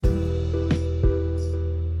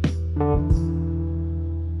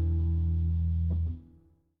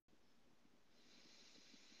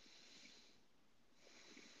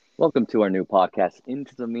Welcome to our new podcast,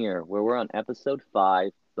 Into the Mirror, where we're on episode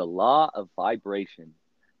 5, The Law of Vibration.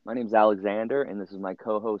 My name's Alexander, and this is my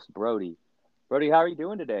co-host, Brody. Brody, how are you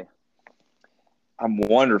doing today? I'm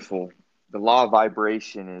wonderful. The law of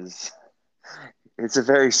vibration is it's a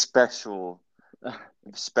very special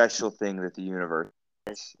thing that the universe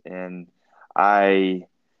is, and I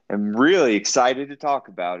am really excited to talk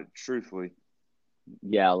about it, truthfully.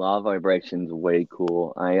 Yeah, Law of Vibration's way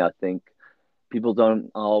cool. I think people don't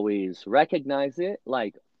always recognize it,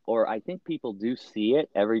 or I think people do see it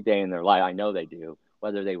every day in their life. I know they do.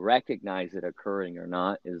 Whether they recognize it occurring or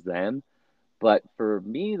not is them. But for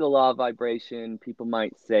me, the law of vibration, people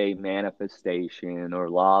might say manifestation or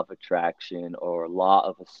law of attraction or law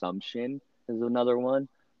of assumption is another one.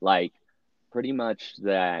 Like pretty much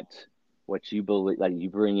that what you believe, like you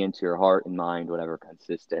bring into your heart and mind, whatever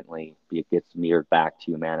consistently, it gets mirrored back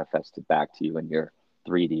to you, manifested back to you in your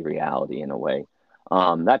 3D reality in a way.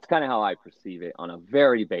 That's kind of how I perceive it on a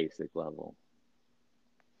very basic level.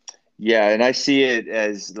 Yeah, and I see it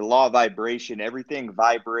as the law of vibration. Everything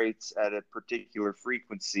vibrates at a particular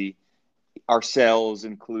frequency, ourselves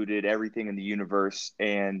included, everything in the universe,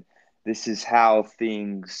 and this is how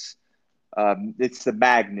things. It's the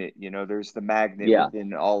magnet, there's the magnet Yeah,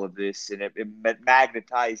 within all of this, and it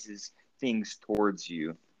magnetizes things towards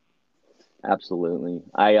you. absolutely.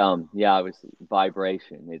 I was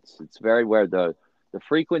vibration. It's very weird the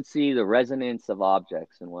frequency, the resonance of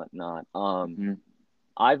objects and whatnot. Mhm.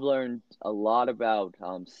 I've learned a lot about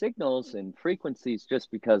signals and frequencies just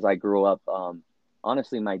because I grew up.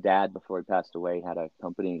 Honestly, my dad, before he passed away, had a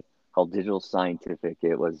company called Digital Scientific.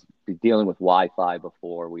 It was dealing with Wi-Fi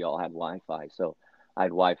before we all had Wi-Fi. So I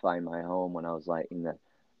had Wi-Fi in my home when I was like in the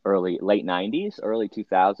late 90s, early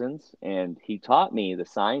 2000s. And he taught me, the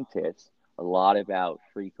scientist, a lot about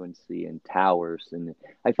frequency and towers. And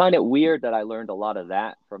I find it weird that I learned a lot of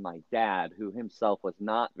that from my dad, who himself was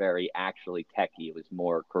not very actually techie. It was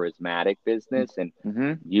more charismatic business and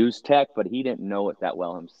Mhm. used tech, but he didn't know it that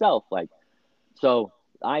well himself. So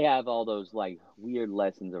I have all those like weird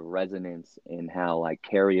lessons of resonance in how like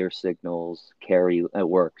carrier signals carry it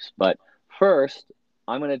works. But first,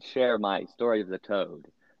 I'm gonna share my story of the toad,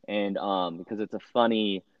 and because it's a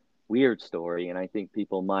funny, weird story, and I think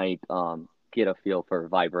people might get a feel for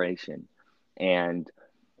vibration. And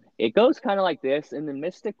it goes kind of like this. In the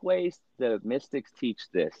mystic ways, the mystics teach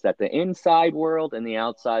this that the inside world and the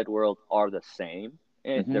outside world are the same.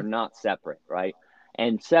 And they're Mhm. not separate, right?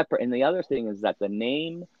 And separate. And the other thing is that the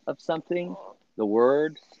name of something, the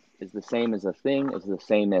word is the same as a thing, is the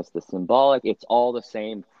same as the symbolic. It's all the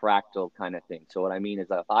same fractal kind of thing. So what I mean is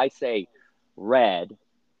that if I say red,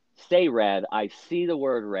 I see the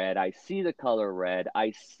word red, I see the color red,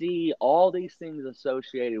 I see all these things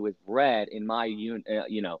associated with red in my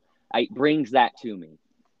it brings that to me.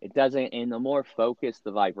 It doesn't, and the more focused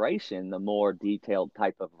the vibration, the more detailed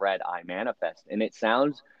type of red I manifest. And it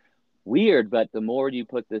sounds weird, but the more you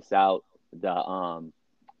put this out, the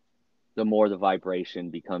more the vibration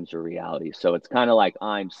becomes a reality. So it's kind of like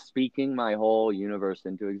I'm speaking my whole universe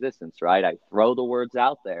into existence, right? I throw the words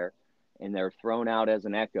out there and they're thrown out as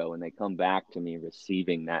an echo and they come back to me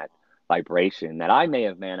receiving that vibration that I may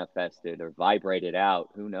have manifested or vibrated out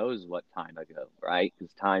who knows what time ago, right?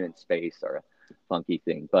 Because time and space are a funky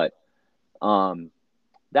thing. But um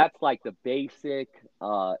that's like the basic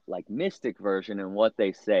like mystic version and what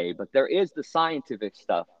they say, but there is the scientific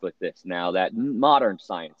stuff with this now, that modern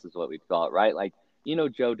science is what we'd call it, right? Like,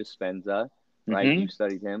 Joe Dispenza, right? You Mhm.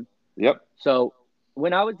 studied him. Yep. So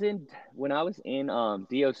when I was in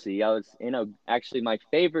DOC, I was in a actually my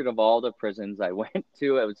favorite of all the prisons I went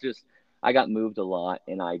to. It was just I got moved a lot,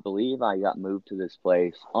 and I believe I got moved to this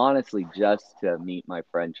place honestly just to meet my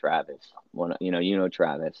friend Travis. One,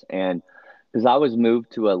 Travis, and because I was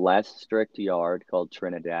moved to a less strict yard called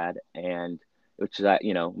Trinidad, and which that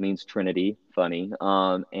means Trinity, funny.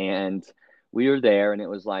 And we were there, and it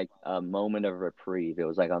was like a moment of reprieve. It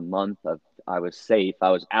was like a month of I was safe. I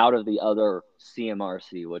was out of the other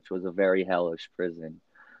CMRC, which was a very hellish prison.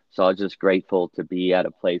 So I was just grateful to be at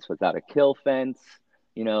a place without a kill fence,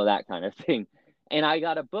 that kind of thing. And I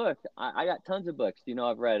got a book. I got tons of books.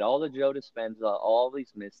 I've read all the Joe Dispenza, all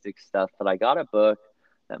these mystic stuff, but I got a book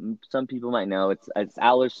that some people might know. It's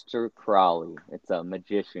Aleister Crowley. It's a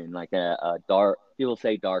magician, like a dark. People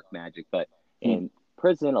say dark magic, but Hmm. in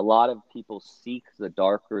prison, a lot of people seek the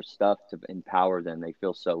darker stuff to empower them. They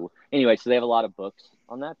feel so. Anyway, so they have a lot of books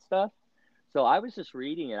on that stuff. So I was just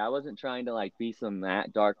reading it. I wasn't trying to like be some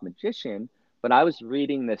dark magician, but I was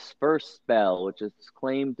reading this first spell, which is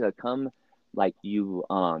claimed to come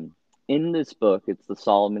in this book. It's the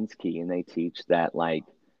Solomon's Key, and they teach that like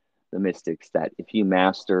the mystics that if you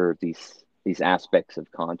master these aspects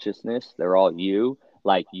of consciousness, they're all you,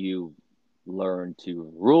 like you learn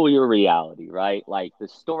to rule your reality, right? Like the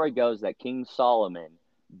story goes that King Solomon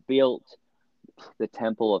built the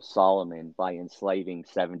Temple of Solomon by enslaving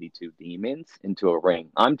 72 demons into a ring.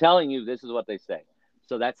 I'm telling you, this is what they say.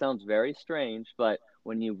 So that sounds very strange, but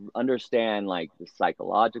when you understand like the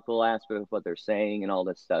psychological aspect of what they're saying and all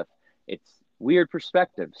this stuff, it's weird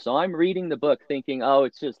perspective. So I'm reading the book thinking, oh,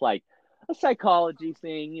 it's just like a psychology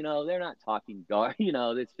thing, they're not talking dark,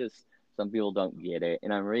 it's just some people don't get it.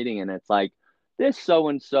 And I'm reading and it's like this so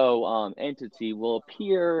and so entity will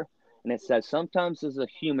appear, and it says sometimes as a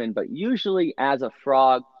human, but usually as a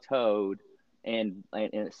frog, toad, and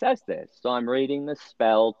it says this. So I'm reading the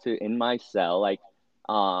spell to in my cell, like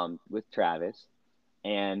with Travis,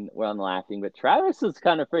 and I'm laughing, but Travis is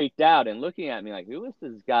kind of freaked out and looking at me like, who is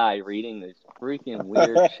this guy reading this freaking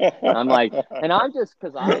weird And I'm like, and I'm just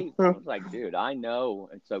because I was like, dude, I know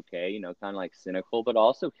it's okay, kind of like cynical, but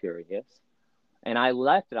also curious. And I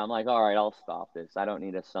left it. I'm like, all right, I'll stop this. I don't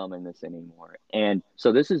need to summon this anymore. And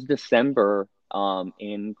so this is December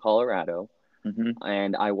in Colorado. Mm-hmm.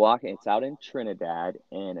 And it's out in Trinidad.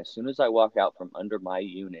 And as soon as I walk out from under my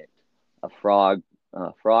unit, a frog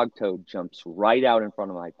toad jumps right out in front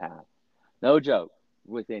of my path. No joke.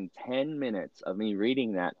 Within 10 minutes of me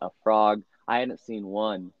reading that, a frog, I hadn't seen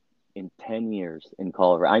one in 10 years in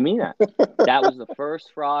Colorado. I mean that. That was the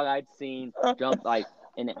first frog I'd seen jump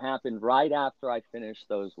and it happened right after I finished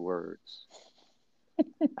those words.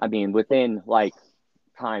 I mean, within that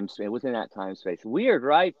time space. Weird,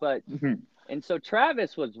 right? But and so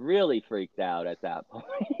Travis was really freaked out at that point.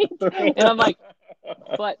 And I'm like,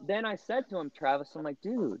 but then I said to him, Travis, I'm like,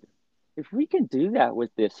 dude, if we can do that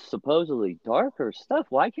with this supposedly darker stuff,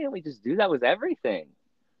 why can't we just do that with everything?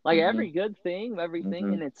 Like every good thing,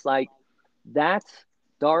 everything. And it's like, that's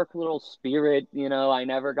dark little spirit, I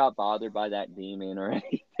never got bothered by that demon or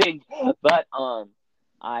anything. But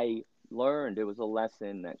I learned it was a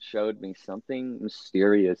lesson that showed me something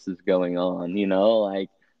mysterious is going on, like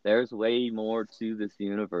there's way more to this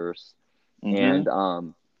universe. And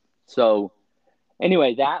so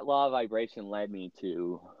anyway, that law of vibration led me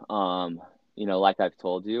to like I've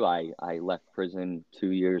told you, I left prison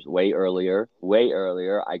 2 years way earlier.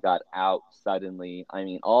 I got out suddenly. I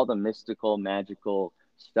mean, all the mystical, magical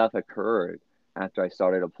stuff occurred after I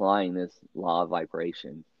started applying this law of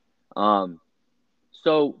vibration.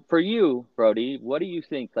 So for you, Brody, what do you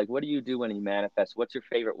think? Like, what do you do when you manifest? What's your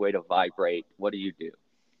favorite way to vibrate? What do you do?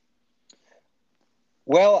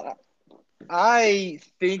 Well, I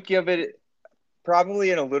think of it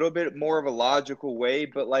probably in a little bit more of a logical way,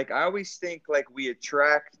 but like I always think like we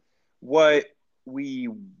attract what we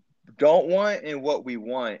don't want and what we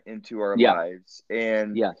want into our lives.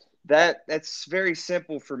 And that's very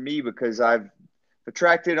simple for me because I've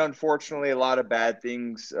attracted, unfortunately, a lot of bad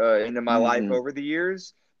things into my life over the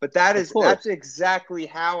years. But that's exactly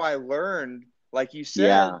how I learned, like you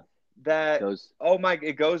said, that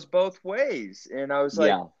it goes both ways. And I was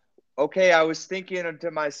like, okay, I was thinking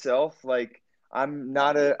to myself, like, I'm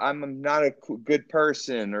not a good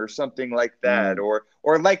person or something like that. Or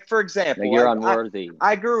like, for example, like you're unworthy.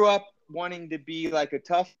 I grew up wanting to be like a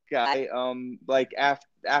tough guy, like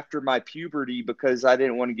after my puberty because I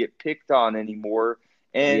didn't want to get picked on anymore.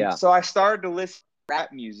 And so I started to listen to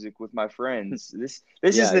rap music with my friends. This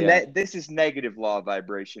is negative law of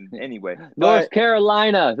vibration anyway. North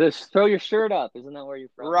Carolina, throw your shirt up. Isn't that where you're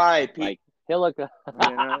from? Right. Like Hilica.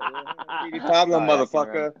 Problem,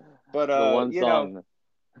 motherfucker. But the one song.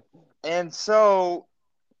 And so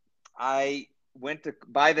I went to,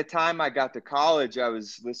 by the time I got to college, I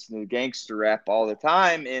was listening to gangster rap all the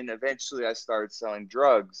time, and eventually I started selling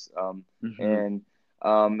drugs. And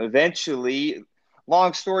eventually,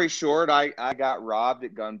 long story short, I got robbed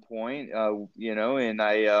at gunpoint, and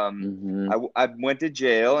I went to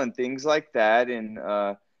jail and things like that. And,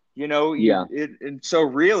 and so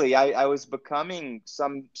really I was becoming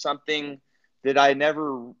something that I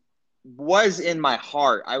never was in my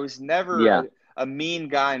heart. I was never a mean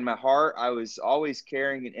guy in my heart. I was always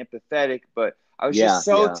caring and empathetic, but I was just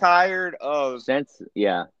so tired of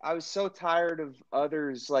I was so tired of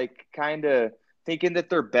others like kind of thinking that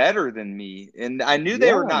they're better than me, and I knew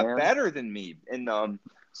they were not better than me. And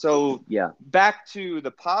so back to the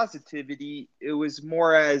positivity, it was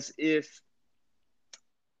more as if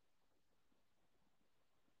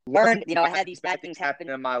learned, I had these bad things happen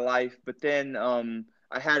in my life, but then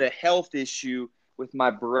I had a health issue with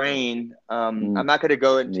my brain. I'm not going to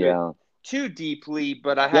go into it too deeply,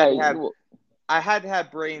 but I had to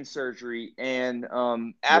have brain surgery. And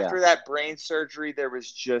after that brain surgery, there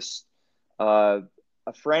was just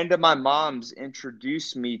a friend of my mom's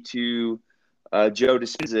introduced me to Joe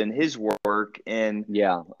Dispenza and his work, and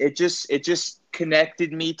Yeah. it just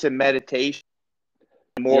connected me to meditation.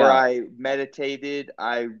 The more Yeah. I meditated,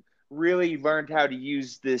 I really learned how to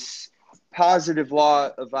use this positive law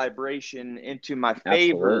of vibration into my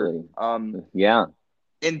favor. Absolutely. Yeah.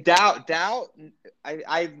 And doubt,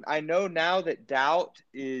 I know now that doubt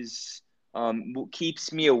is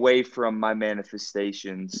keeps me away from my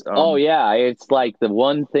manifestations. Oh yeah, it's like the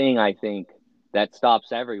one thing I think that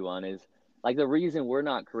stops everyone is like the reason we're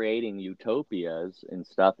not creating utopias and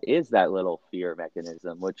stuff is that little fear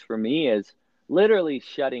mechanism, which for me is literally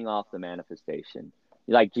shutting off the manifestation.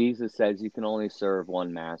 Like Jesus says, you can only serve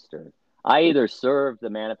one master. I either serve the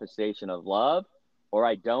manifestation of love or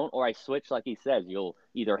I don't, or I switch, like he says, you'll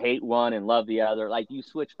either hate one and love the other. Like you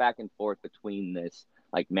switch back and forth between this,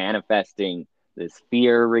 like manifesting this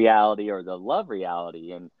fear reality or the love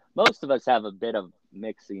reality. And most of us have a bit of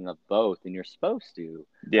mixing of both, and you're supposed to.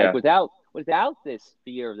 Like Yeah, without this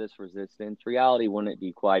fear, this resistance, reality wouldn't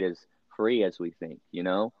be quite as free as we think, you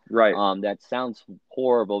know? right. That sounds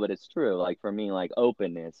horrible, but it's true. Like for me, like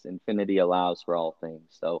openness, infinity allows for all things.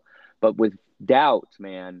 So but with doubt,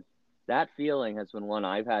 man, that feeling has been one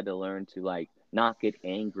I've had to learn to like not get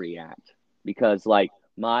angry at, because like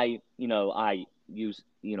my, I use,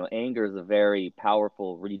 anger is a very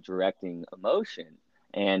powerful redirecting emotion.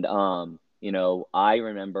 And I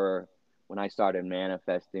remember when I started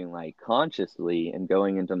manifesting like consciously and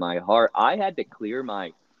going into my heart, I had to clear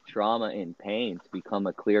my trauma and pain to become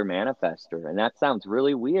a clear manifester. And that sounds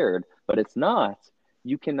really weird, but it's not.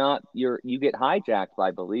 You cannot, you get hijacked by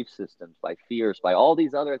belief systems, by fears, by all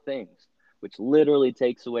these other things, which literally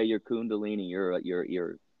takes away your kundalini,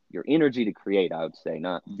 your energy to create, I would say.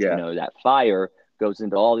 Not, Yeah. that fire goes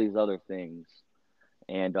into all these other things.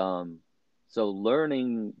 And so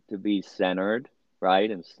learning to be centered, right,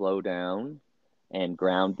 and slow down and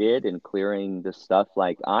grounded and clearing the stuff.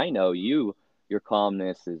 Like I know your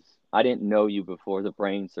calmness is, I didn't know you before the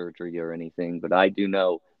brain surgery or anything, but I do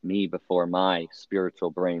know me before my spiritual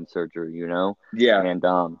brain surgery. Yeah. And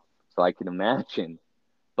so I can imagine.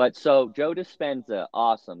 But so Joe Dispenza,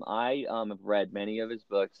 awesome. I have read many of his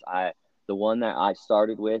books. The one that I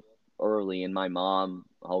started with early, and my mom,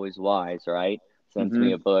 always wise, right, sends me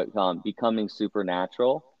Hmm. a book, Becoming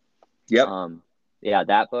Supernatural. Yep. Um, yeah,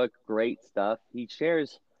 that book, great stuff. He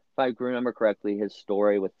shares, if I remember correctly, his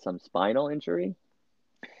story with some spinal injury.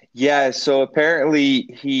 Yeah. So apparently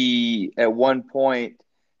he at one point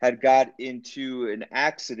had got into an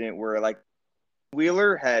accident where like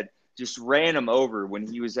Wheeler had just ran him over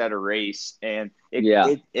when he was at a race, and it Yeah,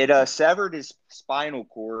 it it severed his spinal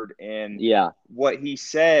cord. And yeah, what he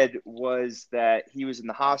said was that he was in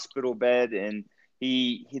the hospital bed, and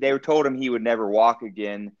they were told him he would never walk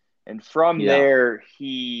again. And from yeah. there,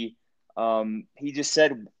 he just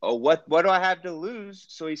said, "Oh, what do I have to lose?"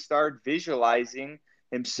 So he started visualizing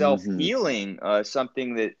himself Mm-hmm. healing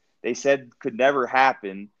something that they said could never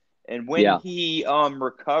happen. And when Yeah. he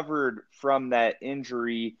recovered from that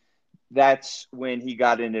injury, that's when he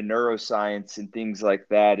got into neuroscience and things like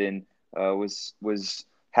that, and was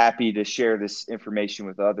happy to share this information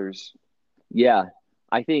with others. Yeah.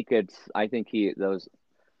 I think the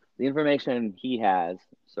information he has,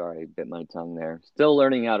 sorry, bit my tongue there. Still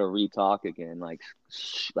learning how to re-talk again, like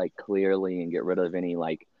like clearly, and get rid of any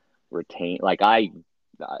like retain, like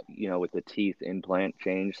with the teeth implant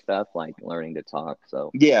change stuff, like learning to talk.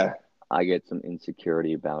 So Yeah. I get some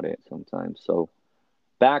insecurity about it sometimes. So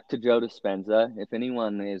back to Joe Dispenza. If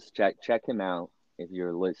anyone is, check him out if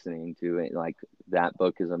you're listening to it. Like that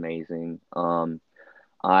book is amazing.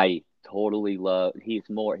 I totally love,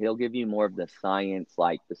 he'll give you more of the science,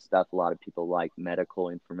 like the stuff a lot of people like, medical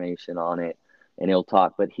information on it, and he'll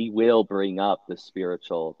talk, but he will bring up the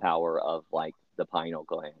spiritual power of like the pineal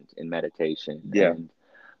gland in meditation Yeah. and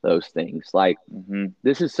those things. Like Hmm.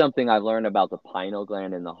 this is something I've learned about the pineal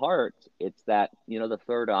gland in the heart. It's that, the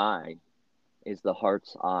third eye is the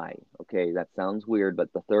heart's eye. Okay, that sounds weird,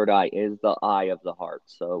 but the third eye is the eye of the heart.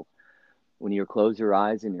 So when you close your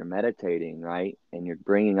eyes and you're meditating, right, and you're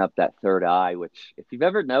bringing up that third eye, which if you've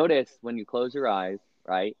ever noticed when you close your eyes,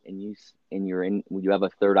 right, and you have a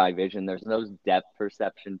third eye vision, there's no depth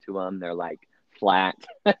perception to them. They're like flat.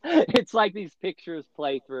 It's like these pictures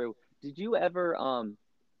play through. Did you ever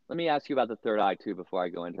let me ask you about the third eye too before I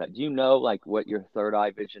go into that. Do you know like what your third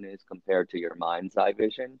eye vision is compared to your mind's eye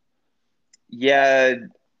vision? Yeah,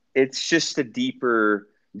 it's just a deeper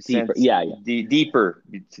Deeper. sense, Yeah, yeah. deeper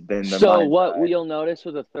than the So mind's what eye. we'll notice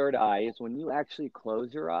with the third eye is when you actually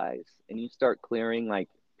close your eyes and you start clearing like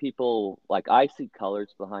people like I see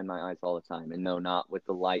colors behind my eyes all the time, and no, not with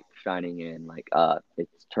the light shining in. Like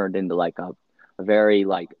it's turned into like a very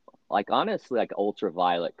like honestly like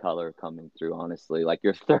ultraviolet color coming through. Honestly, like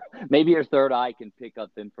your third maybe your third eye can pick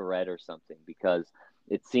up infrared or something because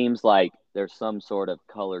it seems like there's some sort of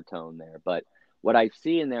color tone there. But what I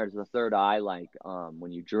see in there is the third eye, like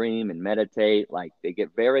when you dream and meditate, like they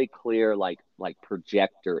get very clear, like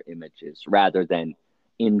projector images rather than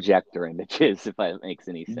injector images, if that makes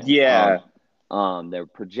any sense. Yeah. They're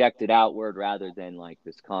projected outward rather than like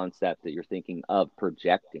this concept that you're thinking of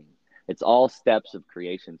projecting. It's all steps of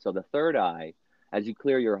creation. So the third eye, as you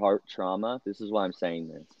clear your heart trauma, this is why I'm saying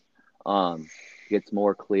this, gets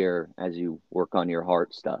more clear as you work on your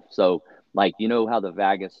heart stuff. So like, you know how the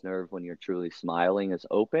vagus nerve, when you're truly smiling, is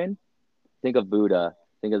open? Think of Buddha.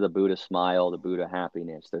 Think of the Buddha smile, the Buddha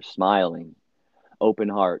happiness. They're smiling, open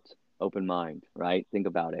heart, open mind, right? Think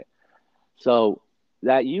about it. So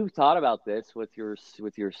that you've thought about this with your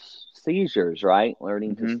seizures, right?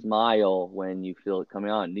 Learning to Hmm. smile when you feel it coming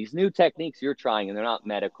on. These new techniques you're trying, and they're not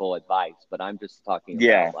medical advice, but I'm just talking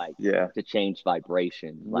Yeah. about like Yeah. to change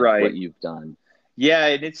vibration, like what Right. you've done. Yeah,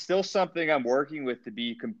 and it's still something I'm working with, to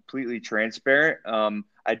be completely transparent.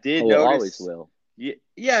 I did Oh, it always notice, will. yeah,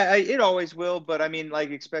 yeah, it always will, but I mean,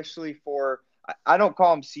 like, especially for, I don't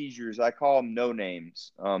call them seizures, I call them no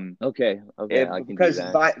names. Okay, okay, I can do Because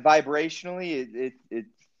that. vibrationally, it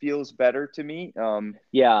feels better to me.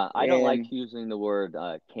 Yeah, I don't like And using the word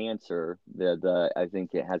cancer. The I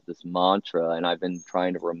think it has this mantra, and I've been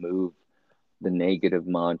trying to remove the negative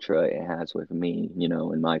mantra it has with me, you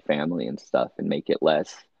know, and my family and stuff, and make it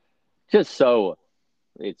less. Just so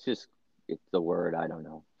it's just it's the word. I don't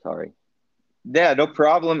know. Sorry. yeah, no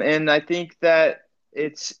problem. And I think that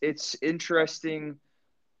it's interesting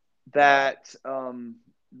that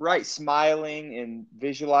right, smiling and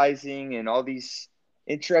visualizing and all these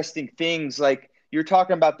interesting things, like you're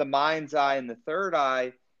talking about the mind's eye and the third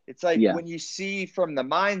eye. It's like Yeah, when you see from the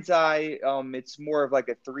mind's eye, it's more of like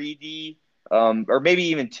a 3D, or maybe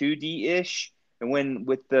even 2D ish, and when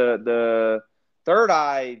with the third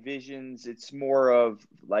eye visions, it's more of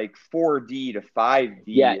like 4D to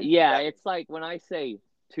yeah, 5D, and yeah. that. It's like when I say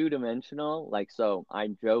two dimensional, like so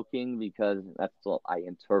I'm joking because that's what I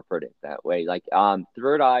interpret it that way. Like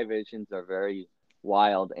third eye visions are very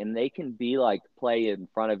wild and they can be like play in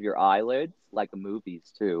front of your eyelids like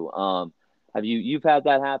movies too. Have you've had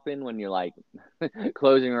that happen when you're like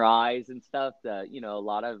closing your eyes and stuff? That you know, a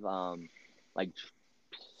lot of like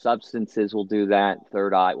substances will do that.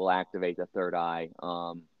 Third eye will activate the third eye.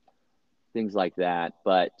 Things like that.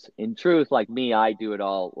 But in truth, like me, I do it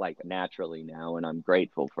all like naturally now, and I'm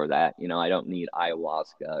grateful for that. You know, I don't need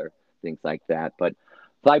ayahuasca or things like that. But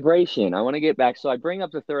vibration, I want to get back. So I bring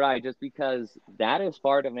up the third eye just because that is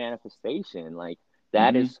part of manifestation. Like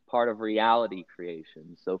that Hmm. is part of reality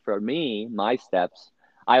creation. So for me, my steps,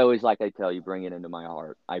 I always, like I tell you, bring it into my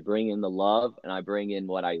heart. I bring in the love and I bring in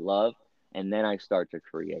what I love, and then I start to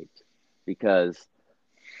create because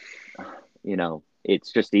you know,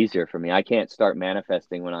 it's just easier for me. I can't start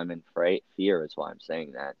manifesting when I'm in fear, is why I'm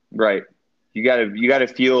saying that. Right. You gotta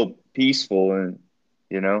feel peaceful, and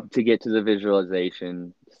you know. To get to the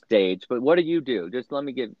visualization stage. But what do you do? Just let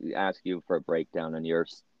me ask you for a breakdown on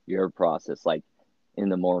your process, like in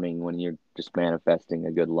the morning when you're just manifesting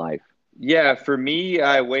a good life. Yeah, for me,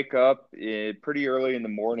 I wake up pretty early in the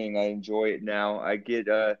morning. I enjoy it now. I get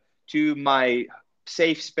to my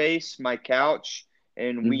safe space, my couch,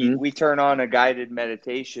 and we Mm-hmm. we turn on a guided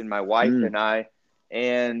meditation, my wife Mm, and I,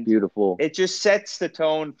 and beautiful. it just sets the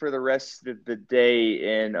tone for the rest of the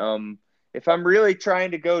day. And if I'm really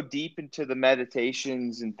trying to go deep into the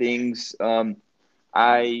meditations and things,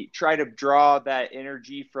 I try to draw that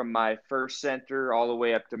energy from my first center all the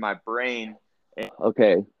way up to my brain,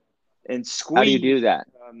 Okay. and How do you squeeze. do that?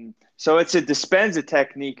 So it's a Dispenza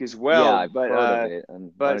technique as Yeah, well, I've heard of it. Why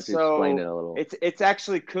but don't you explain it so a little? it's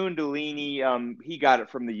actually Kundalini. He got it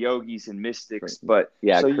from the yogis and mystics, but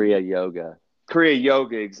Yeah, so Kriya Yoga. Kriya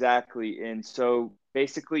Yoga, exactly. And so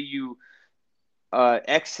basically, you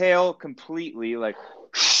exhale completely, like,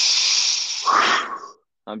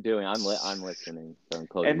 I'm listening, so I'm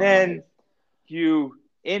closing and my eyes. then you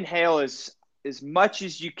inhale as much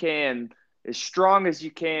as you can, as strong as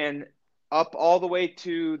you can, up all the way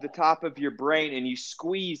to the top of your brain, and you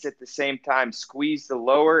squeeze at the same time. Squeeze the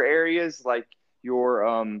lower areas, like your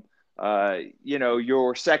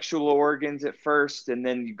your sexual organs at first, and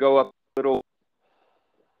then you go up a little.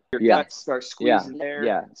 Your Yeah, guts start yeah, squeezing there.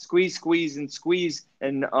 yeah, Squeeze, squeeze, and squeeze.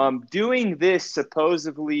 And doing this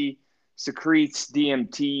supposedly secretes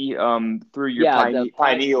DMT through your yeah. The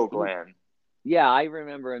pineal you gland. Yeah, I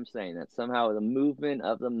remember him saying that somehow the movement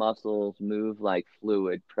of the muscles move like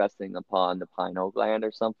fluid pressing upon the pineal gland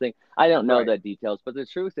or something. I don't know Right. the details, but the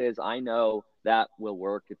truth is, I know that will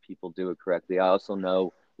work if people do it correctly. I also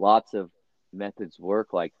know lots of methods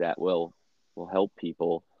work like that will help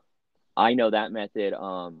people. I know that method.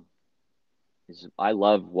 I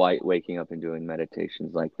love waking up and doing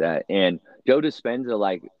meditations like that. And Joe Dispenza,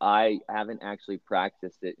 like I haven't actually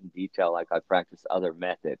practiced it in detail like I've practiced other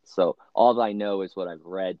methods. So all I know is what I've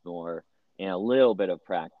read more and a little bit of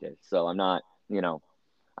practice. So I'm not,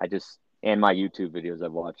 I just and my YouTube videos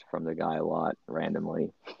I've watched from the guy a lot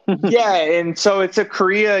randomly. Yeah, and so it's a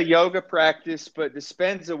Kriya yoga practice, but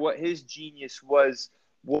Dispenza, what his genius was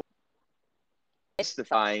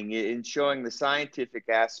mystifying it and showing the scientific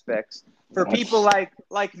aspects for people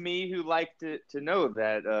like me who like to know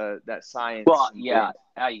that science Well, and yeah,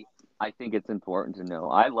 things. I think it's important to know.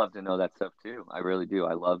 I love to know that stuff too. I really do.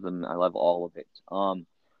 I love them. I love all of it.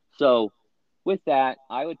 So with that,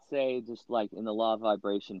 I would say just like in the law of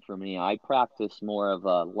vibration for me, I practice more of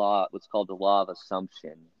a law, what's called the law of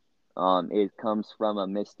assumption. It comes from a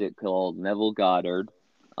mystic called Neville Goddard.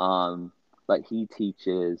 But he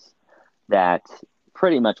teaches that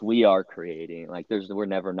pretty much we are creating. Like we're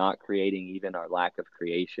never not creating. Even our lack of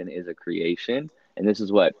creation is a creation. And this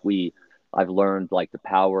is what I've learned, like the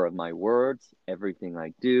power of my words. Everything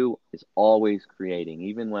I do is always creating.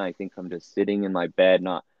 Even when I think I'm just sitting in my bed,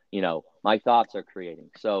 not, my thoughts are creating.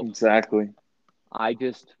 So Exactly. I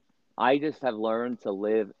just I just have learned to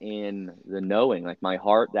live in the knowing, like my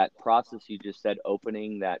heart, that process you just said,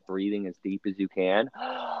 opening that breathing as deep as you can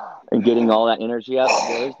and getting all that energy up.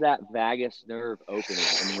 There's that vagus nerve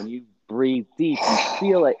opening. And when you breathe deep, you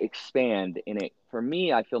feel it expand. And for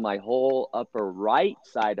me, I feel my whole upper right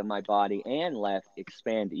side of my body and left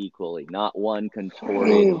expand equally, not one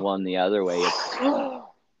contorted and one the other way.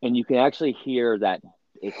 And you can actually hear that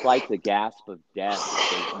it's like the gasp of death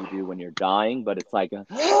that you do when you're dying, but it's like a,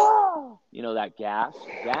 that gasp.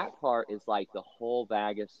 That part is like the whole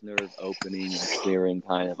vagus nerve opening and clearing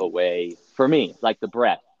kind of a way for me, like the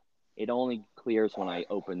breath. It only clears when I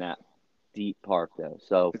open that deep part though.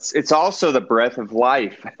 So It's also the breath of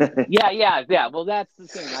life. yeah, yeah, yeah. Well, that's the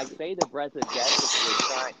thing. I say the breath of death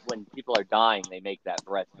because when people are dying, they make that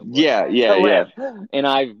breath Yeah, yeah, to yeah. live, and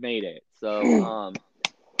I've made it. So,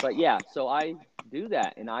 but yeah, so I do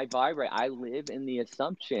that and I vibrate. I live in the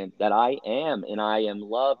assumption that I am and I am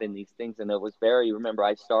love in these things. And it was remember,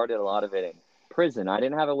 I started a lot of it in prison. I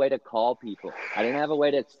didn't have a way to call people, I didn't have a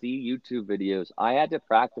way to see YouTube videos. I had to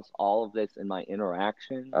practice all of this in my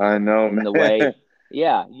interactions, I know, in the way, man.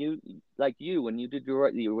 yeah, when you did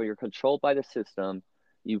when you're controlled by the system,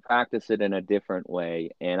 you practice it in a different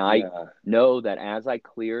way. And I Yeah. know that as I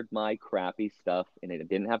cleared my crappy stuff, and it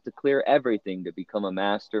didn't have to clear everything to become a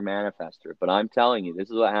master manifester, but I'm telling you, this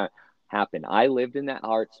is what happened. I lived in that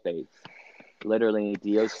heart space, literally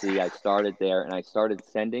DOC. I started there and I started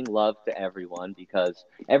sending love to everyone because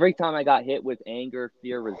every time I got hit with anger,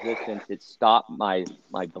 fear, resistance, it stopped my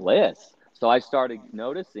bliss. So I started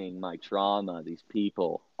noticing my trauma, these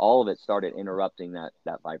people, all of it started interrupting that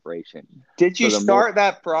vibration. Did you So the more start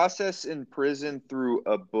that process in prison through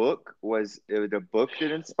a book? Was it a book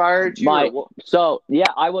that inspired you, or My what? so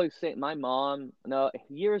yeah, I was saying my mom. No,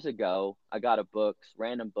 years ago, I got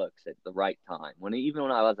random books at the right time even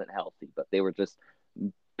when I wasn't healthy, but they were just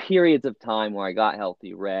periods of time where I got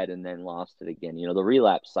healthy, read, and then lost it again. The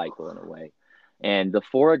relapse cycle in a way. And the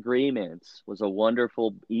Four Agreements was a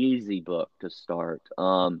wonderful, easy book to start.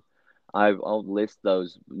 I'll list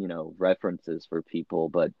those, references for people,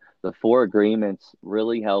 but the Four Agreements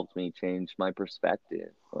really helped me change my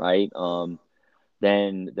perspective, right?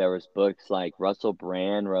 Then there was books like Russell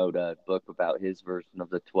Brand wrote a book about his version of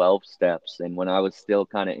the 12 steps. And when I was still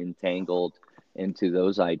kind of entangled into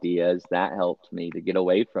those ideas, that helped me to get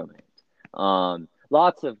away from it.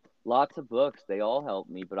 Lots of books, they all helped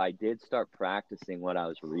me, but I did start practicing what I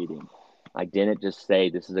was reading. I didn't just say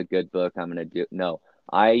this is a good book, I'm going to do. No,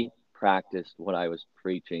 I practiced what I was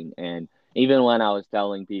preaching. And even when I was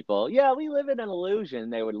telling people, yeah, we live in an illusion,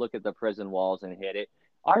 they would look at the prison walls and hit it.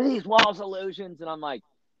 Are these walls illusions? And I'm like,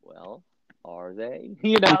 well, are they?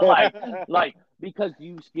 Because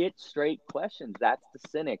you get straight questions. That's the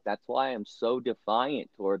cynic. That's why I'm so defiant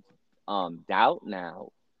towards doubt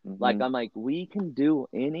now. Like Hmm. I'm like, we can do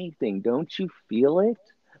anything. Don't you feel it?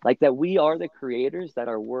 Like that we are the creators, that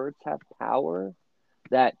our words have power,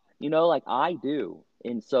 that like I do.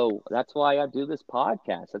 And so that's why I do this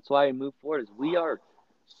podcast. That's why I move forward, is we are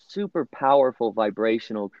super powerful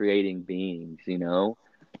vibrational creating beings,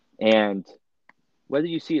 and whether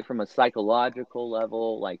you see it from a psychological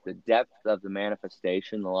level, like the depth of the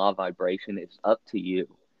manifestation, the law of vibration, it's up to you.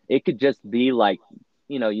 It could just be like,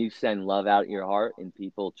 you send love out your heart and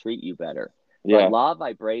people treat you better. But Yeah. law of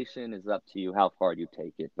vibration is up to you how far you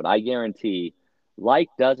take it. But I guarantee like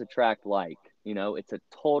does attract like. It's a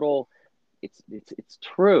total it's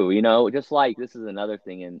true, just like this is another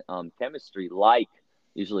thing in chemistry, like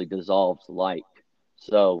usually dissolves like.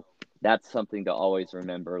 So that's something to always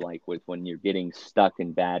remember, like with when you're getting stuck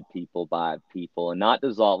in bad people, and not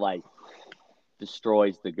dissolve like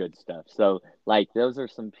destroys the good stuff. So like those are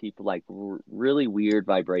some people like really weird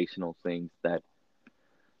vibrational things that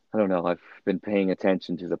I don't know. I've been paying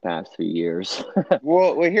attention to the past few years.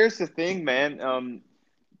 Well, here's the thing, man.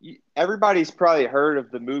 Everybody's probably heard of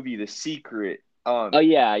the movie The Secret. Oh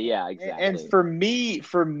yeah, yeah, And exactly.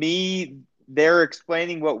 for me, they're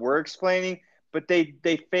explaining what we're explaining, but they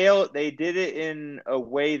fail. They did it in a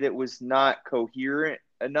way that was not coherent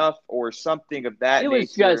enough, or something of that It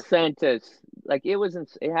was nature. just sent as like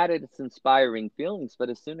it had its inspiring feelings, but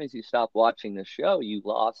as soon as you stopped watching the show, you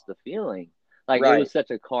lost the feeling. Like it was Right.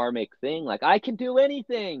 such a karmic thing. Like I can do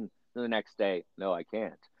anything. The next day, no, I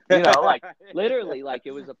can't. Like literally, like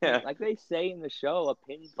it was a Yeah. like they say in the show, a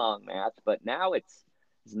ping pong match, but now it's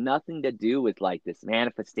nothing to do with like this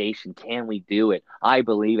manifestation. Can we do it? I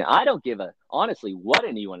believe it. I don't give a honestly what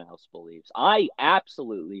anyone else believes. I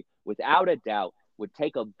absolutely, without a doubt, would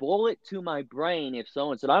take a bullet to my brain if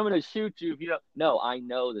someone said, "I'm going to shoot you if you don't." No, I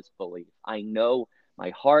know this belief. I know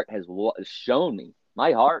my heart has shown me.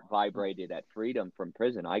 My heart vibrated at freedom from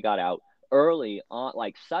prison. I got out early on,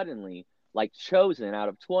 like suddenly, like chosen out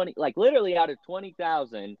of 20, like literally out of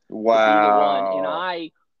 20,000 to be the one. And Wow.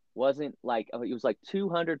 I wasn't like, it was like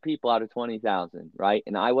 200 people out of 20,000, right?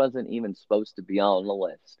 And I wasn't even supposed to be on the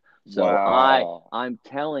list. So Wow. I'm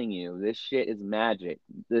telling you, this shit is magic.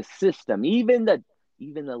 The system, even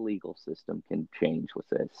the legal system can change with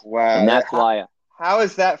this. And Wow. that's why, How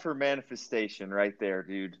is that for manifestation right there,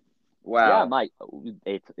 dude? yeah, Wow. Mike,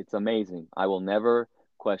 it's amazing. I will never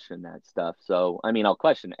question that stuff. So, I mean, I'll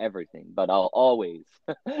question everything, but I'll always,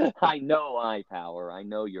 I know my power. I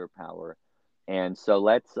know your power. And so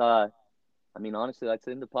I mean, honestly, let's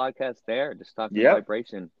end the podcast there. Just talking Yep.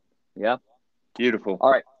 vibration. Yeah. Beautiful.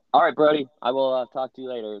 All right. All right, Brody. I will talk to you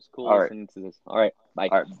later. It was cool All right. listening to this. All right. Bye.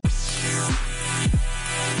 All right.